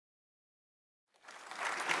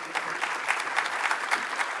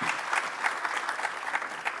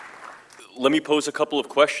let me pose a couple of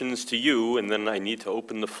questions to you, and then I need to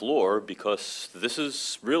open the floor because this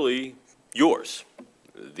is really yours.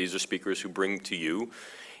 These are speakers who bring to you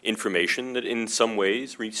information that in some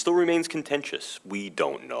ways still remains contentious. We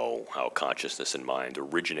don't know how consciousness and mind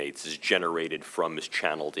originates, is generated from, is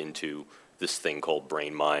channeled into this thing called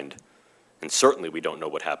brain-mind. And certainly we don't know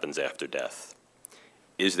what happens after death.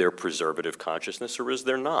 Is there preservative consciousness or is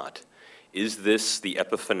there not? Is this the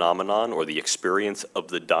epiphenomenon or the experience of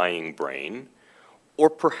the dying brain? Or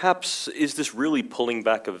perhaps is this really pulling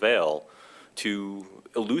back a veil to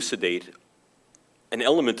elucidate an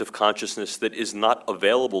element of consciousness that is not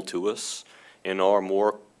available to us in our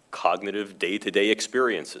more cognitive day-to-day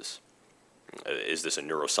experiences? Is this a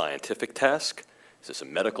neuroscientific task? Is this a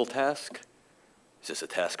medical task? Is this a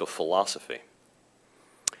task of philosophy?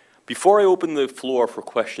 Before I open the floor for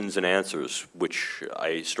questions and answers, which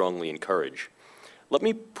I strongly encourage, let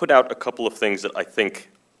me put out a couple of things that I think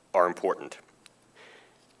are important.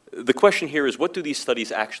 The question here is, what do these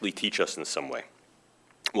studies actually teach us in some way?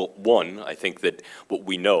 Well, one, I think that what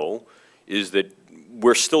we know is that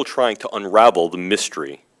we're still trying to unravel the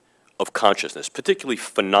mystery of consciousness, particularly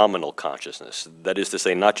phenomenal consciousness. That is to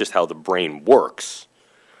say, not just how the brain works,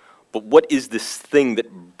 but what is this thing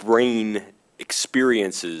that brain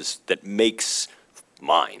experiences that makes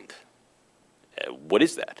mind? What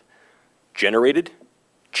is that? Generated?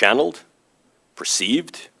 Channeled?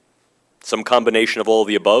 Perceived? Some combination of all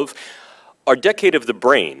the above? Our decade of the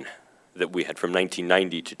brain that we had from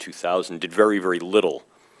 1990 to 2000 did very, very little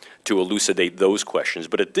to elucidate those questions,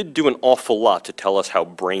 but it did do an awful lot to tell us how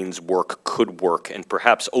brains work, could work, and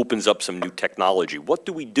perhaps opens up some new technology. What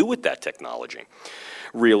do we do with that technology?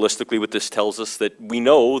 Realistically, what this tells us that we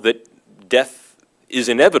know that death is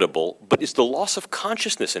inevitable, but is the loss of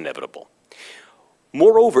consciousness inevitable?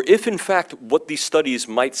 Moreover, if in fact what these studies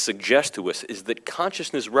might suggest to us is that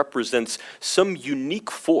consciousness represents some unique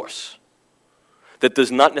force that does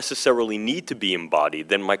not necessarily need to be embodied,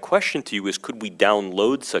 then my question to you is, could we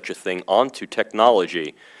download such a thing onto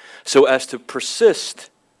technology so as to persist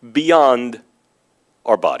beyond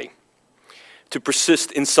our body? To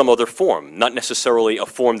persist in some other form, not necessarily a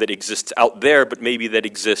form that exists out there, but maybe that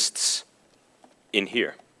exists in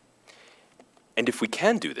here. And if we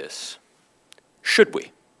can do this, should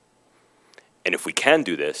we? And if we can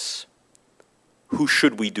do this, who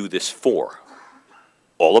should we do this for?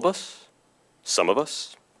 All of us? Some of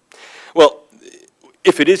us? Well,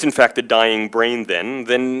 if it is in fact a dying brain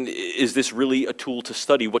then is this really a tool to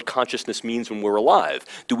study what consciousness means when we're alive?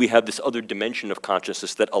 Do we have this other dimension of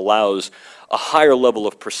consciousness that allows a higher level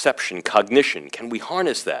of perception, cognition? Can we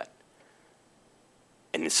harness that?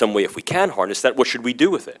 And in some way, if we can harness that, what should we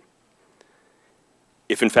do with it?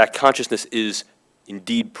 If in fact consciousness is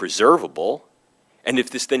indeed preservable, and if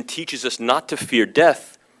this then teaches us not to fear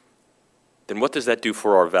death, then what does that do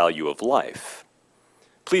for our value of life?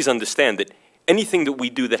 Please understand that anything that we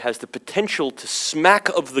do that has the potential to smack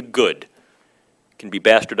of the good can be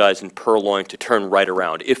bastardized and purloined to turn right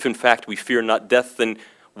around. If in fact we fear not death, then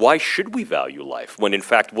why should we value life when in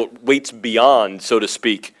fact what waits beyond, so to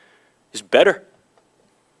speak, is better?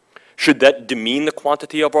 Should that demean the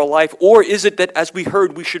quantity of our life? Or is it that, as we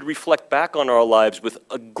heard, we should reflect back on our lives with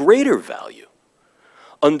a greater value,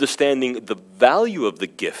 understanding the value of the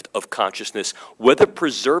gift of consciousness, whether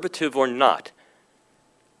preservative or not,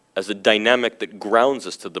 as a dynamic that grounds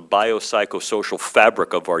us to the biopsychosocial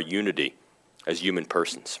fabric of our unity as human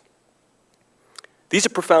persons? These are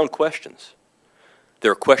profound questions.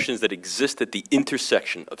 There are questions that exist at the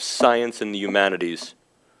intersection of science and the humanities.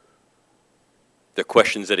 They're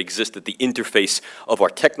questions that exist at the interface of our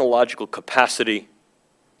technological capacity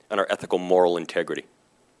and our ethical moral integrity.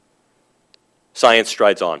 Science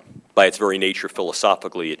strides on by its very nature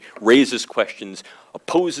philosophically. It raises questions,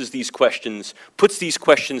 opposes these questions, puts these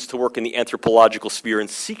questions to work in the anthropological sphere, and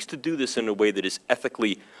seeks to do this in a way that is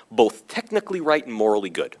ethically both technically right and morally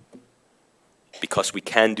good. Because we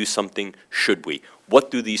can do something, should we?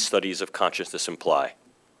 What do these studies of consciousness imply?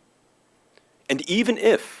 And even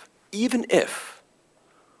if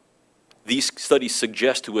these studies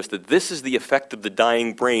suggest to us that this is the effect of the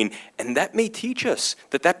dying brain, and that may teach us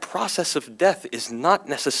that that process of death is not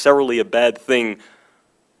necessarily a bad thing,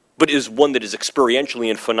 but is one that is experientially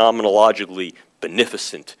and phenomenologically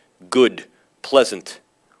beneficent, good, pleasant.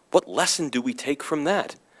 What lesson do we take from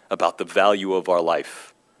that about the value of our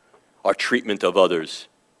life, our treatment of others,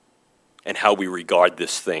 and how we regard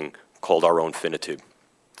this thing called our own finitude?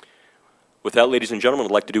 With that, ladies and gentlemen,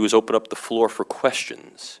 what I'd like to do is open up the floor for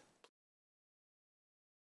questions.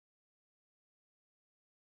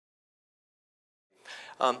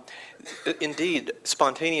 Um, Indeed,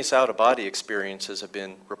 spontaneous out-of-body experiences have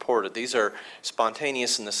been reported. These are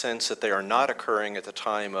spontaneous in the sense that they are not occurring at the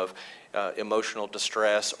time of emotional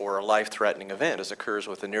distress or a life-threatening event, as occurs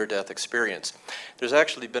with a near-death experience. There's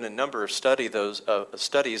actually been a number of studies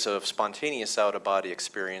of spontaneous out-of-body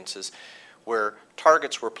experiences where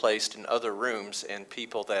targets were placed in other rooms and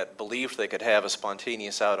people that believed they could have a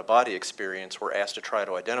spontaneous out-of-body experience were asked to try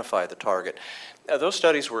to identify the target. Those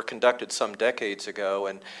studies were conducted some decades ago,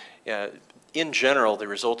 and in general, the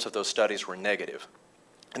results of those studies were negative.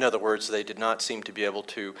 In other words, they did not seem to be able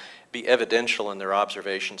to be evidential in their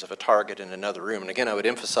observations of a target in another room. And again, I would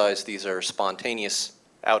emphasize these are spontaneous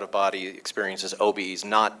out-of-body experiences, OBEs,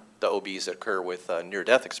 not the OBEs that occur with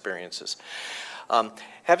near-death experiences.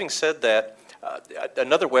 Having said that,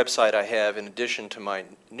 another website I have in addition to my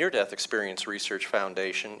Near-Death Experience Research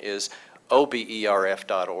Foundation is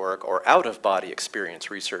oberf.org, or Out of Body Experience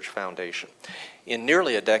Research Foundation. In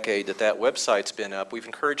nearly a decade that website's been up, we've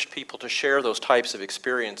encouraged people to share those types of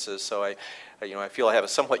experiences, so I feel I have a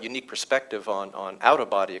somewhat unique perspective on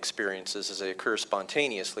out-of-body experiences as they occur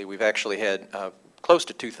spontaneously. We've actually had close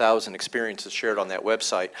to 2,000 experiences shared on that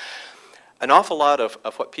website. An awful lot of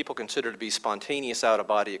what people consider to be spontaneous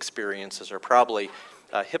out-of-body experiences are probably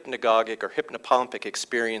hypnagogic or hypnopompic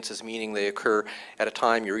experiences, meaning they occur at a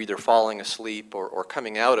time you're either falling asleep or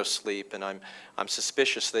coming out of sleep, and I'm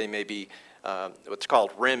suspicious they may be what's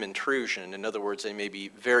called REM intrusion. In other words, they may be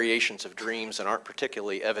variations of dreams and aren't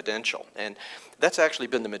particularly evidential. And that's actually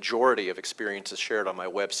been the majority of experiences shared on my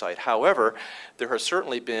website. However, there has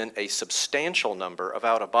certainly been a substantial number of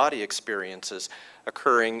out-of-body experiences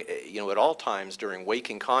occurring at all times during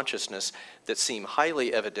waking consciousness that seem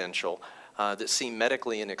highly evidential, that seem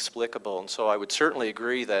medically inexplicable, and so I would certainly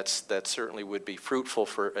agree that certainly would be fruitful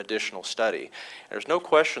for additional study. There's no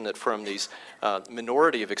question that from these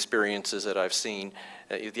minority of experiences that I've seen,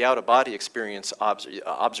 the out-of-body experience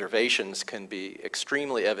observations can be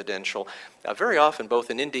extremely evidential. Very often, both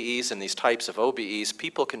in NDEs and these types of OBEs,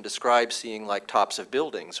 people can describe seeing like tops of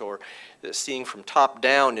buildings or seeing from top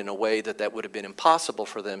down in a way that would have been impossible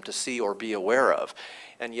for them to see or be aware of.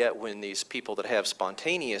 And yet when these people that have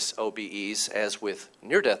spontaneous OBEs, as with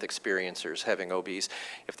near-death experiencers having OBEs,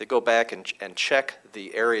 if they go back and check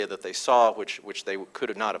the area that they saw, which they could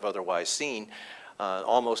have not have otherwise seen,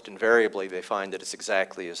 almost invariably they find that it's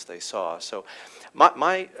exactly as they saw. So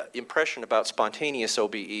my impression about spontaneous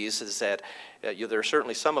OBEs is that there are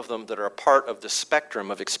certainly some of them that are a part of the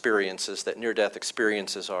spectrum of experiences that near-death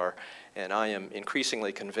experiences are, and I am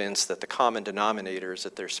increasingly convinced that the common denominator is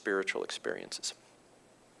that they're spiritual experiences.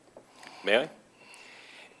 May I?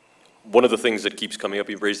 One of the things that keeps coming up,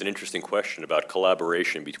 you've raised an interesting question about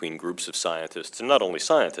collaboration between groups of scientists, and not only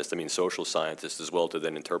scientists, I mean social scientists as well, to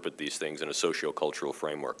then interpret these things in a socio-cultural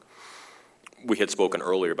framework. We had spoken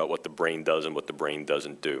earlier about what the brain does and what the brain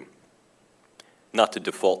doesn't do. Not to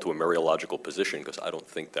default to a Mariological position, because I don't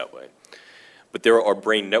think that way. But there are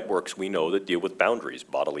brain networks we know that deal with boundaries,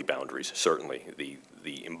 bodily boundaries, certainly,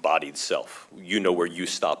 the embodied self. You know where you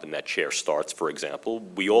stop and that chair starts, for example.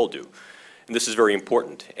 We all do. And this is very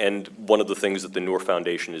important. And one of the things that the Noor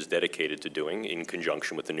Foundation is dedicated to doing, in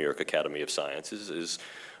conjunction with the New York Academy of Sciences, is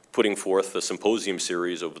putting forth a symposium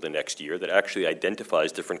series over the next year that actually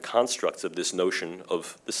identifies different constructs of this notion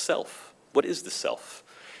of the self. What is the self?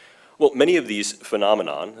 Well, many of these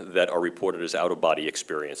phenomenon that are reported as out-of-body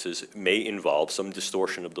experiences may involve some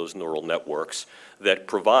distortion of those neural networks that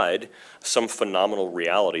provide some phenomenal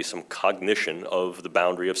reality, some cognition of the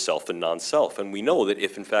boundary of self and non-self. And we know that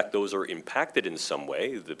if, in fact, those are impacted in some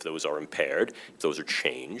way, if those are impaired, if those are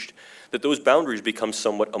changed, that those boundaries become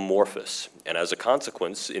somewhat amorphous. And as a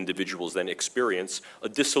consequence, individuals then experience a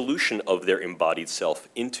dissolution of their embodied self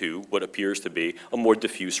into what appears to be a more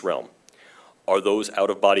diffuse realm. Are those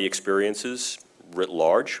out-of-body experiences writ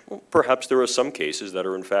large? Well, perhaps there are some cases that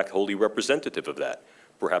are in fact wholly representative of that.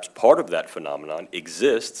 Perhaps part of that phenomenon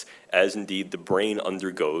exists as indeed the brain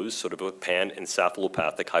undergoes sort of a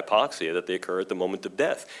pan-encephalopathic hypoxia that they occur at the moment of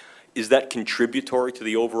death. Is that contributory to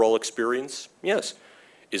the overall experience? Yes.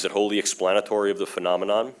 Is it wholly explanatory of the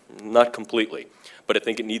phenomenon? Not completely. But I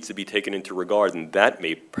think it needs to be taken into regard, and that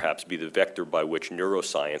may perhaps be the vector by which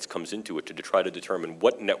neuroscience comes into it to try to determine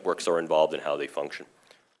what networks are involved and how they function.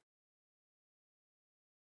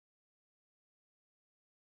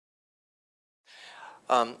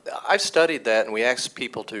 I've studied that, and we asked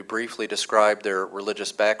people to briefly describe their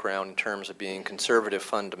religious background in terms of being conservative,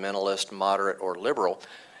 fundamentalist, moderate, or liberal.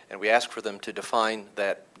 And we ask for them to define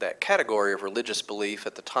that category of religious belief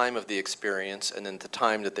at the time of the experience and then the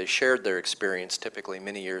time that they shared their experience, typically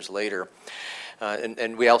many years later.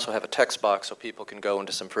 And we also have a text box so people can go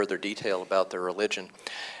into some further detail about their religion.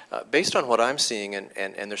 Based on what I'm seeing, and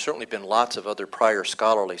there's certainly been lots of other prior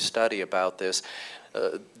scholarly study about this,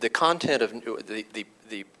 the content of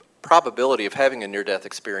the probability of having a near-death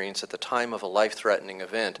experience at the time of a life-threatening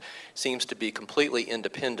event seems to be completely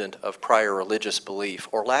independent of prior religious belief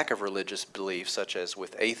or lack of religious belief, such as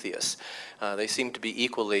with atheists. They seem to be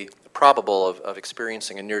equally probable of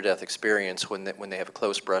experiencing a near-death experience when they have a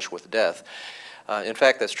close brush with death. In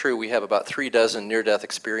fact, that's true. We have about 36 near-death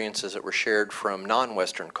experiences that were shared from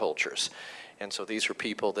non-Western cultures. And so these are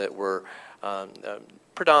people that were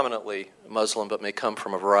predominantly Muslim, but may come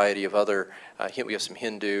from a variety of other, we have some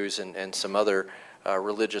Hindus and some other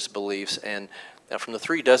religious beliefs. And from the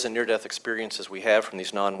 36 near-death experiences we have from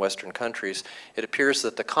these non-Western countries, it appears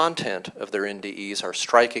that the content of their NDEs are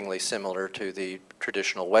strikingly similar to the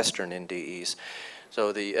traditional Western NDEs.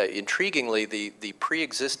 So intriguingly, the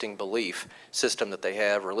pre-existing belief system that they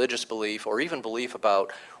have, religious belief, or even belief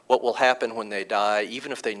about what will happen when they die,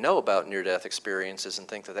 even if they know about near-death experiences and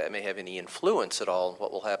think that that may have any influence at all on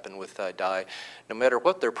what will happen when they die, no matter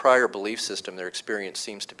what their prior belief system, their experience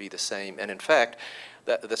seems to be the same. And in fact,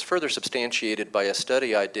 that's further substantiated by a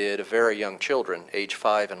study I did of very young children, age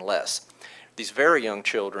 5 and less. These very young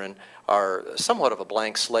children are somewhat of a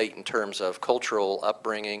blank slate in terms of cultural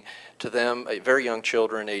upbringing. To them, very young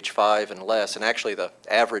children, age 5 and less, and actually the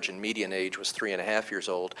average and median age was 3.5 years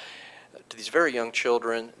old. To these very young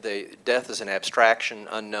children, death is an abstraction,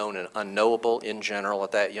 unknown and unknowable in general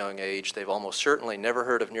at that young age. They've almost certainly never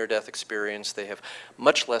heard of near-death experience. They have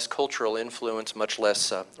much less cultural influence, much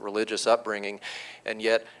less religious upbringing, and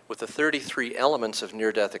yet with the 33 elements of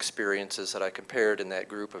near-death experiences that I compared in that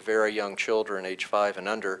group of very young children, age 5 and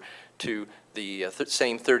under, to the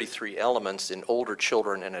same 33 elements in older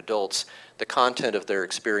children and adults, the content of their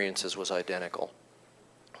experiences was identical.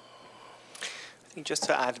 I think just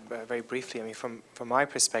to add very briefly, I mean, from my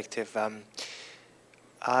perspective,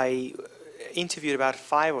 I interviewed about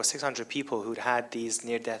 500 or 600 people who'd had these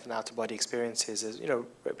near-death and out-of-body experiences, as, you know,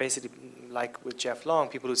 basically like with Jeff Long,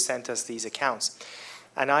 people who sent us these accounts.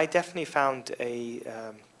 And I definitely found a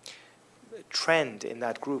trend in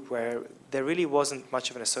that group where there really wasn't much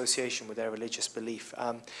of an association with their religious belief.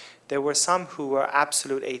 There were some who were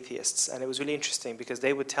absolute atheists, and it was really interesting because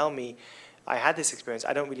they would tell me, I had this experience,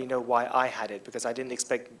 I don't really know why I had it, because I didn't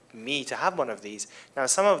expect me to have one of these. Now,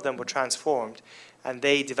 some of them were transformed, and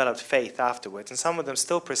they developed faith afterwards, and some of them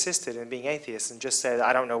still persisted in being atheists and just said,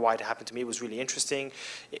 I don't know why it happened to me, it was really interesting,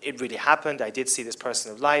 it really happened, I did see this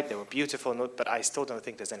person of light, they were beautiful, but I still don't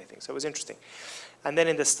think there's anything. So it was interesting. And then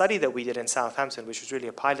in the study that we did in Southampton, which was really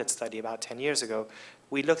a pilot study about 10 years ago,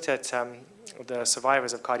 we looked at the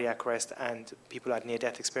survivors of cardiac arrest and people who had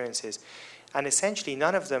near-death experiences. And essentially,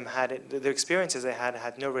 none of them had, the experiences they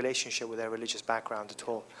had no relationship with their religious background at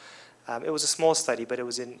all. It was a small study, but it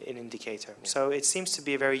was an indicator. Yeah. So it seems to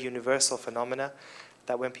be a very universal phenomena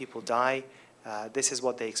that when people die, this is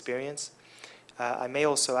what they experience. I may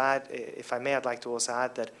also add, if I may, I'd like to also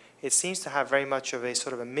add that it seems to have very much of a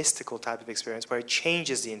sort of a mystical type of experience where it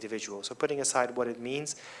changes the individual. So putting aside what it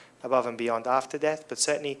means above and beyond after death, but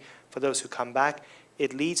certainly for those who come back,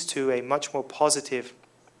 it leads to a much more positive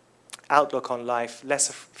outlook on life, less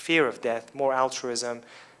of fear of death, more altruism,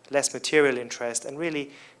 less material interest, and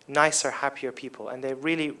really nicer, happier people. And they're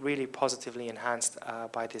really, really positively enhanced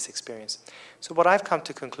by this experience. So what I've come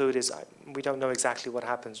to conclude is we don't know exactly what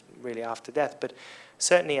happens really after death, but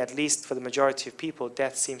certainly, at least for the majority of people,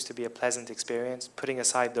 death seems to be a pleasant experience, putting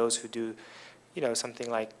aside those who do, you know, something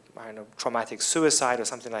like, I don't know, traumatic suicide or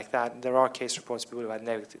something like that. There are case reports of people who had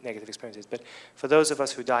negative experiences. But for those of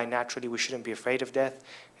us who die naturally, we shouldn't be afraid of death.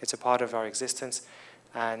 It's a part of our existence.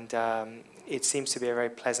 And it seems to be a very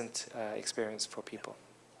pleasant experience for people.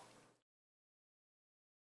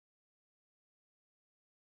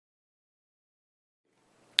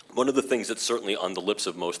 One of the things that's certainly on the lips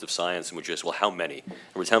of most of science, which is, well, how many? In other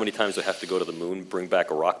words, how many times do I have to go to the moon, bring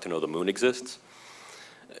back a rock to know the moon exists?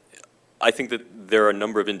 I think that there are a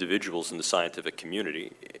number of individuals in the scientific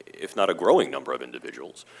community, if not a growing number of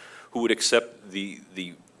individuals, who would accept the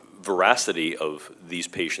veracity of these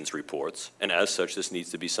patients' reports, and as such, this needs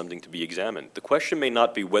to be something to be examined. The question may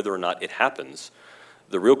not be whether or not it happens.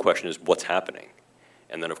 The real question is what's happening.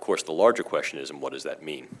 And then, of course, the larger question is, and what does that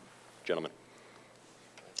mean? Gentlemen.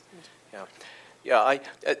 Yeah,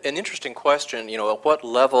 an interesting question, you know, at what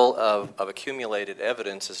level of accumulated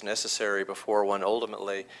evidence is necessary before one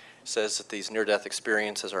ultimately says that these near-death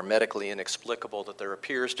experiences are medically inexplicable, that there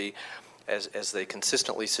appears to be, as they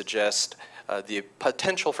consistently suggest, the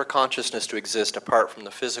potential for consciousness to exist apart from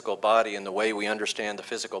the physical body and the way we understand the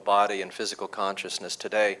physical body and physical consciousness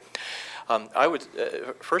today. I would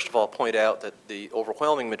first of all point out that the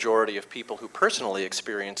overwhelming majority of people who personally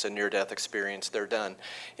experience a near-death experience, they're done.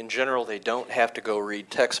 In general, they don't have to go read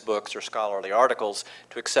textbooks or scholarly articles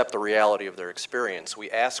to accept the reality of their experience. We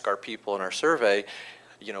ask our people in our survey,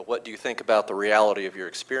 you know, what do you think about the reality of your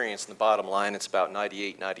experience? And the bottom line, it's about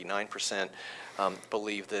 98, 99%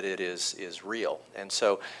 believe that it is real. And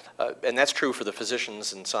so, and that's true for the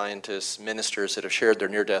physicians and scientists, ministers that have shared their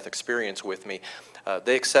near-death experience with me.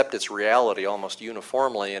 They accept its reality almost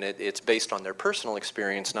uniformly, and it's based on their personal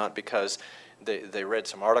experience, not because they read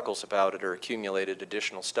some articles about it or accumulated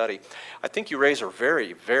additional study. I think you raise a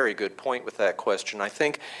very, very good point with that question. I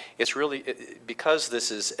think it's really, because this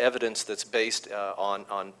is evidence that's based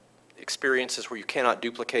on experiences where you cannot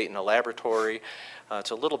duplicate in a laboratory,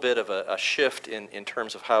 it's a little bit of a shift in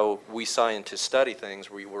terms of how we scientists study things.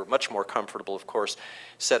 We're much more comfortable, of course,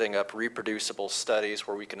 setting up reproducible studies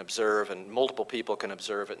where we can observe and multiple people can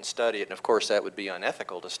observe it and study it. And of course, that would be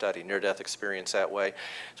unethical to study near-death experience that way.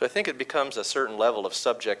 So I think it becomes a certain level of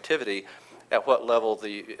subjectivity. At what level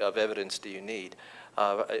of evidence do you need?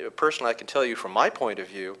 Personally, I can tell you from my point of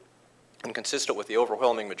view, and consistent with the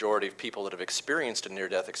overwhelming majority of people that have experienced a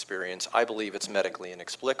near-death experience, I believe it's medically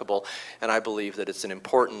inexplicable, and I believe that it's an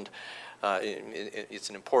important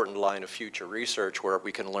line of future research where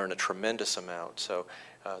we can learn a tremendous amount. So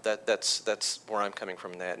that's where I'm coming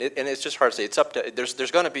from. And it's just hard to say. It's up to there's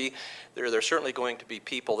certainly going to be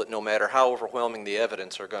people that no matter how overwhelming the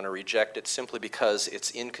evidence are going to reject it simply because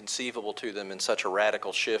it's inconceivable to them in such a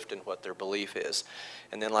radical shift in what their belief is.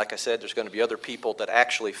 And then, like I said, there's going to be other people that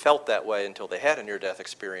actually felt that way until they had a near-death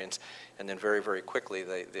experience, and then very, very quickly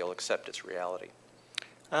they'll accept its reality.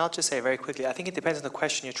 And I'll just say very quickly, I think it depends on the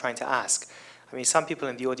question you're trying to ask. I mean, some people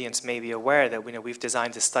in the audience may be aware that we've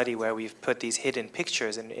designed a study where we've put these hidden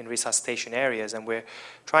pictures in resuscitation areas, and we're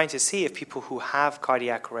trying to see if people who have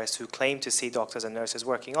cardiac arrest, who claim to see doctors and nurses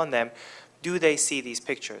working on them, do they see these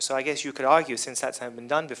pictures? So I guess you could argue, since that's never been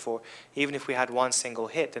done before, even if we had one single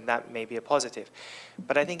hit, then that may be a positive.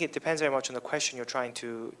 But I think it depends very much on the question you're trying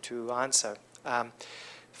to answer.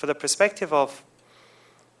 For the perspective of,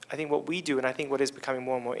 I think what we do, and I think what is becoming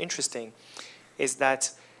more and more interesting, is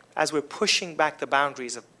that as we're pushing back the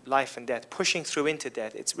boundaries of life and death, pushing through into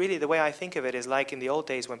death, it's really, the way I think of it is like in the old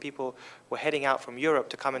days when people were heading out from Europe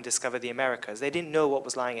to come and discover the Americas. They didn't know what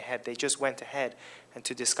was lying ahead. They just went ahead and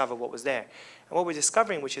to discover what was there. And what we're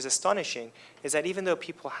discovering, which is astonishing, is that even though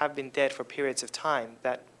people have been dead for periods of time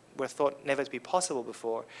that were thought never to be possible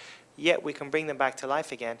before, yet we can bring them back to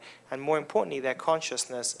life again. And more importantly, their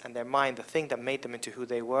consciousness and their mind, the thing that made them into who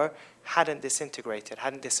they were, hadn't disintegrated,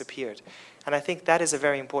 hadn't disappeared. And I think that is a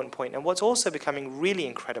very important point. And what's also becoming really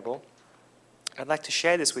incredible, I'd like to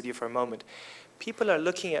share this with you for a moment. People are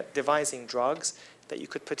looking at devising drugs that you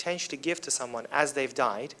could potentially give to someone as they've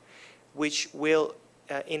died, which will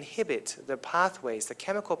inhibit the pathways, the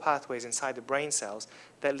chemical pathways inside the brain cells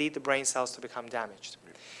that lead the brain cells to become damaged.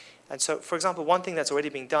 And so, for example, one thing that's already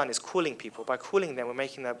being done is cooling people. By cooling them, we're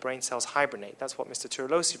making their brain cells hibernate. That's what Mr.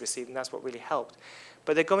 Turlosi received, and that's what really helped.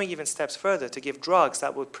 But they're going even steps further to give drugs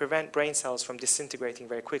that would prevent brain cells from disintegrating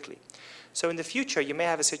very quickly. So in the future, you may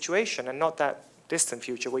have a situation, and not that distant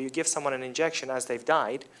future, where you give someone an injection as they've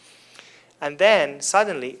died, and then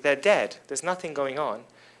suddenly they're dead. There's nothing going on.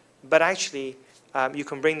 But actually, you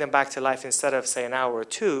can bring them back to life instead of, say, an hour or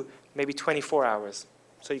two, maybe 24 hours.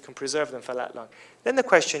 So you can preserve them for that long. Then the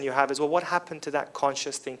question you have is, well, what happened to that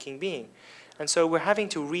conscious thinking being? And so we're having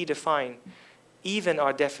to redefine even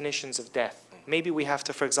our definitions of death. Maybe we have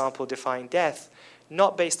to, for example, define death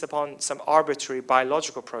not based upon some arbitrary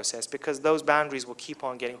biological process, because those boundaries will keep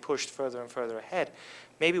on getting pushed further and further ahead.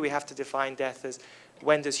 Maybe we have to define death as,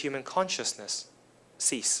 when does human consciousness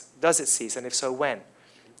cease? Does it cease? And if so, when?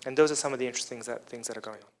 And those are some of the interesting things that are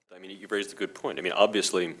going on. I mean, you raised a good point. I mean,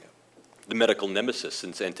 obviously, the medical nemesis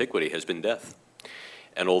since antiquity has been death.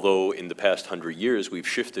 And although in the past 100 years we've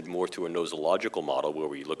shifted more to a nosological model where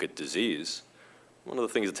we look at disease, one of the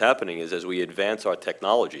things that's happening is as we advance our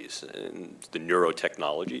technologies, and the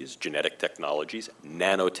neurotechnologies, genetic technologies,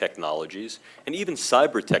 nanotechnologies, and even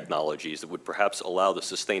cyber technologies that would perhaps allow the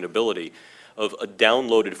sustainability of a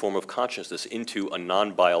downloaded form of consciousness into a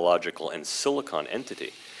non-biological and silicon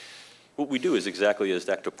entity, what we do is exactly as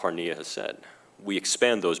Dr. Parnia has said. We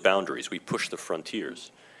expand those boundaries, we push the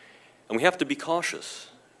frontiers. And we have to be cautious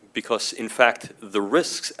because, in fact, the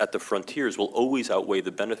risks at the frontiers will always outweigh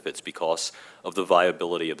the benefits because of the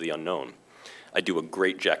viability of the unknown. I do a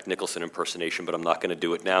great Jack Nicholson impersonation, but I'm not going to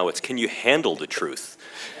do it now. It's, can you handle the truth?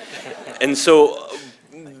 And so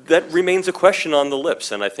that remains a question on the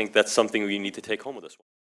lips, and I think that's something we need to take home with us.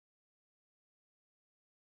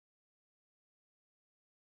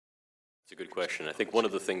 It's a good question. I think one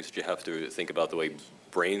of the things that you have to think about the way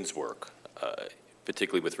brains work,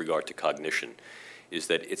 particularly with regard to cognition, is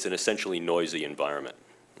that it's an essentially noisy environment.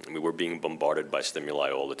 I mean, we're being bombarded by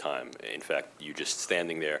stimuli all the time. In fact, you just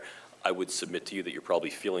standing there, I would submit to you that you're probably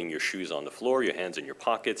feeling your shoes on the floor, your hands in your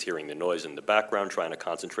pockets, hearing the noise in the background, trying to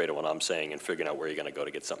concentrate on what I'm saying and figuring out where you're going to go to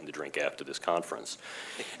get something to drink after this conference.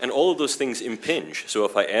 And all of those things impinge. So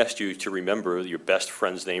if I asked you to remember your best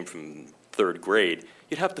friend's name from 3rd grade,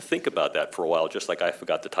 you'd have to think about that for a while, just like I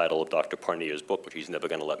forgot the title of Dr. Parnia's book, which he's never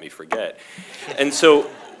going to let me forget. And so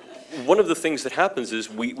one of the things that happens is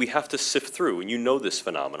we have to sift through, and you know this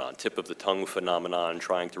phenomenon, tip of the tongue phenomenon,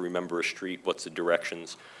 trying to remember a street, what's the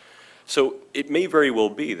directions. So it may very well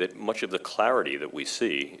be that much of the clarity that we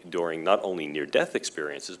see during not only near-death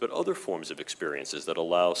experiences, but other forms of experiences that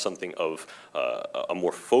allow something of a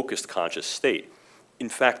more focused conscious state, in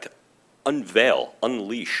fact, unveil,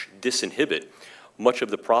 unleash, disinhibit much of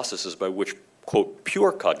the processes by which, quote,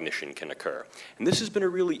 pure cognition can occur. And this has been a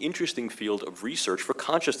really interesting field of research for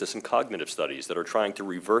consciousness and cognitive studies that are trying to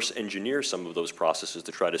reverse engineer some of those processes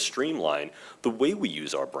to try to streamline the way we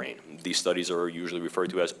use our brain. These studies are usually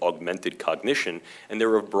referred to as augmented cognition, and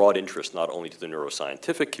they're of broad interest not only to the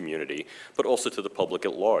neuroscientific community, but also to the public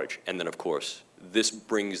at large. And then, of course, this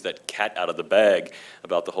brings that cat out of the bag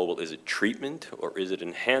about the whole, well, is it treatment or is it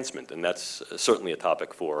enhancement? And that's certainly a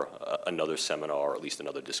topic for another seminar or at least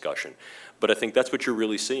another discussion. But I think that's what you're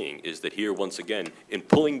really seeing, is that here, once again, in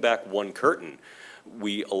pulling back one curtain,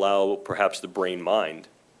 we allow perhaps the brain-mind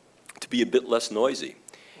to be a bit less noisy.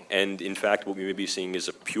 And in fact, what we may be seeing is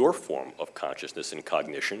a pure form of consciousness and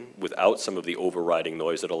cognition without some of the overriding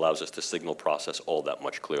noise that allows us to signal process all that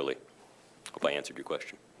much clearly. Hope I answered your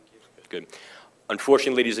question. Good.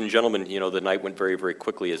 Unfortunately, ladies and gentlemen, you know, the night went very, very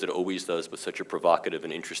quickly, as it always does, with such a provocative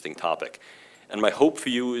and interesting topic. And my hope for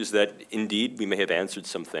you is that, indeed, we may have answered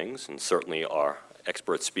some things, and certainly our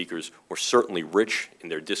expert speakers were certainly rich in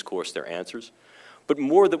their discourse, their answers, but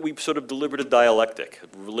more that we've sort of delivered a dialectic,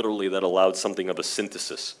 literally that allowed something of a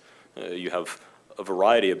synthesis. You have a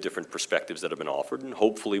variety of different perspectives that have been offered, and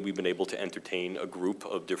hopefully we've been able to entertain a group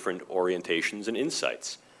of different orientations and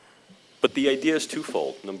insights. But the idea is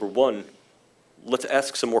twofold. Number one, let's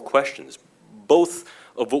ask some more questions, both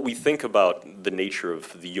of what we think about the nature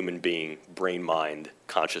of the human being, brain, mind,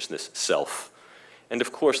 consciousness, self, and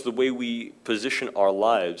of course the way we position our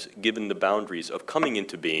lives given the boundaries of coming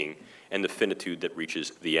into being and the finitude that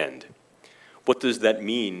reaches the end. What does that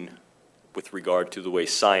mean with regard to the way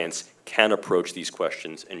science can approach these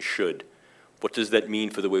questions and should? What does that mean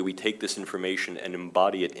for the way we take this information and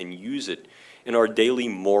embody it and use it in our daily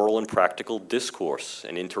moral and practical discourse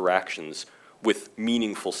and interactions with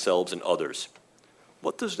meaningful selves and others?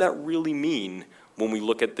 What does that really mean when we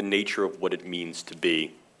look at the nature of what it means to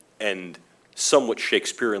be, and somewhat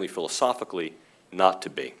Shakespeareanly philosophically, not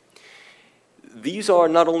to be? These are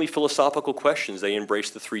not only philosophical questions, they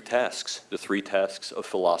embrace the 3 tasks. The 3 tasks of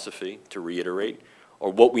philosophy, to reiterate, are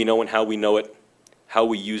what we know and how we know it, how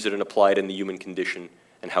we use it and apply it in the human condition,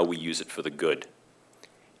 and how we use it for the good.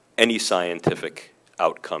 Any scientific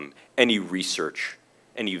outcome, any research,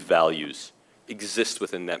 any values exist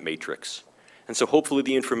within that matrix. And so hopefully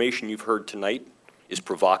the information you've heard tonight is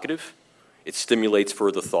provocative, it stimulates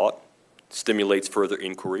further thought, stimulates further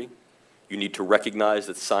inquiry. You need to recognize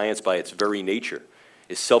that science by its very nature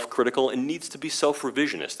is self-critical and needs to be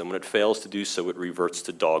self-revisionist, and when it fails to do so, it reverts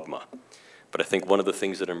to dogma. But I think one of the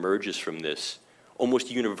things that emerges from this, almost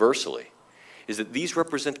universally, is that these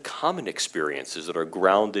represent common experiences that are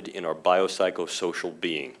grounded in our biopsychosocial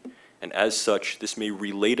being. And as such, this may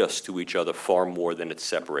relate us to each other far more than it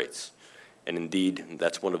separates. And indeed,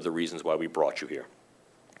 that's one of the reasons why we brought you here.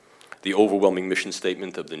 The overwhelming mission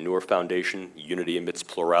statement of the Noor Foundation, unity amidst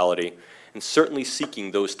plurality, and certainly seeking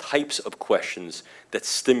those types of questions that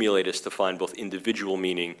stimulate us to find both individual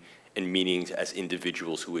meaning and meanings as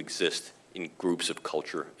individuals who exist in groups of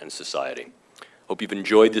culture and society. Hope you've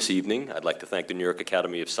enjoyed this evening. I'd like to thank the New York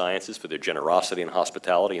Academy of Sciences for their generosity and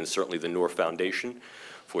hospitality, and certainly the Noor Foundation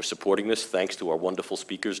for supporting this. Thanks to our wonderful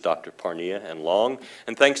speakers, Dr. Parnia and Long,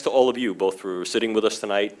 and thanks to all of you, both for sitting with us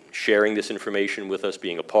tonight, sharing this information with us,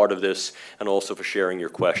 being a part of this, and also for sharing your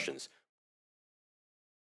questions.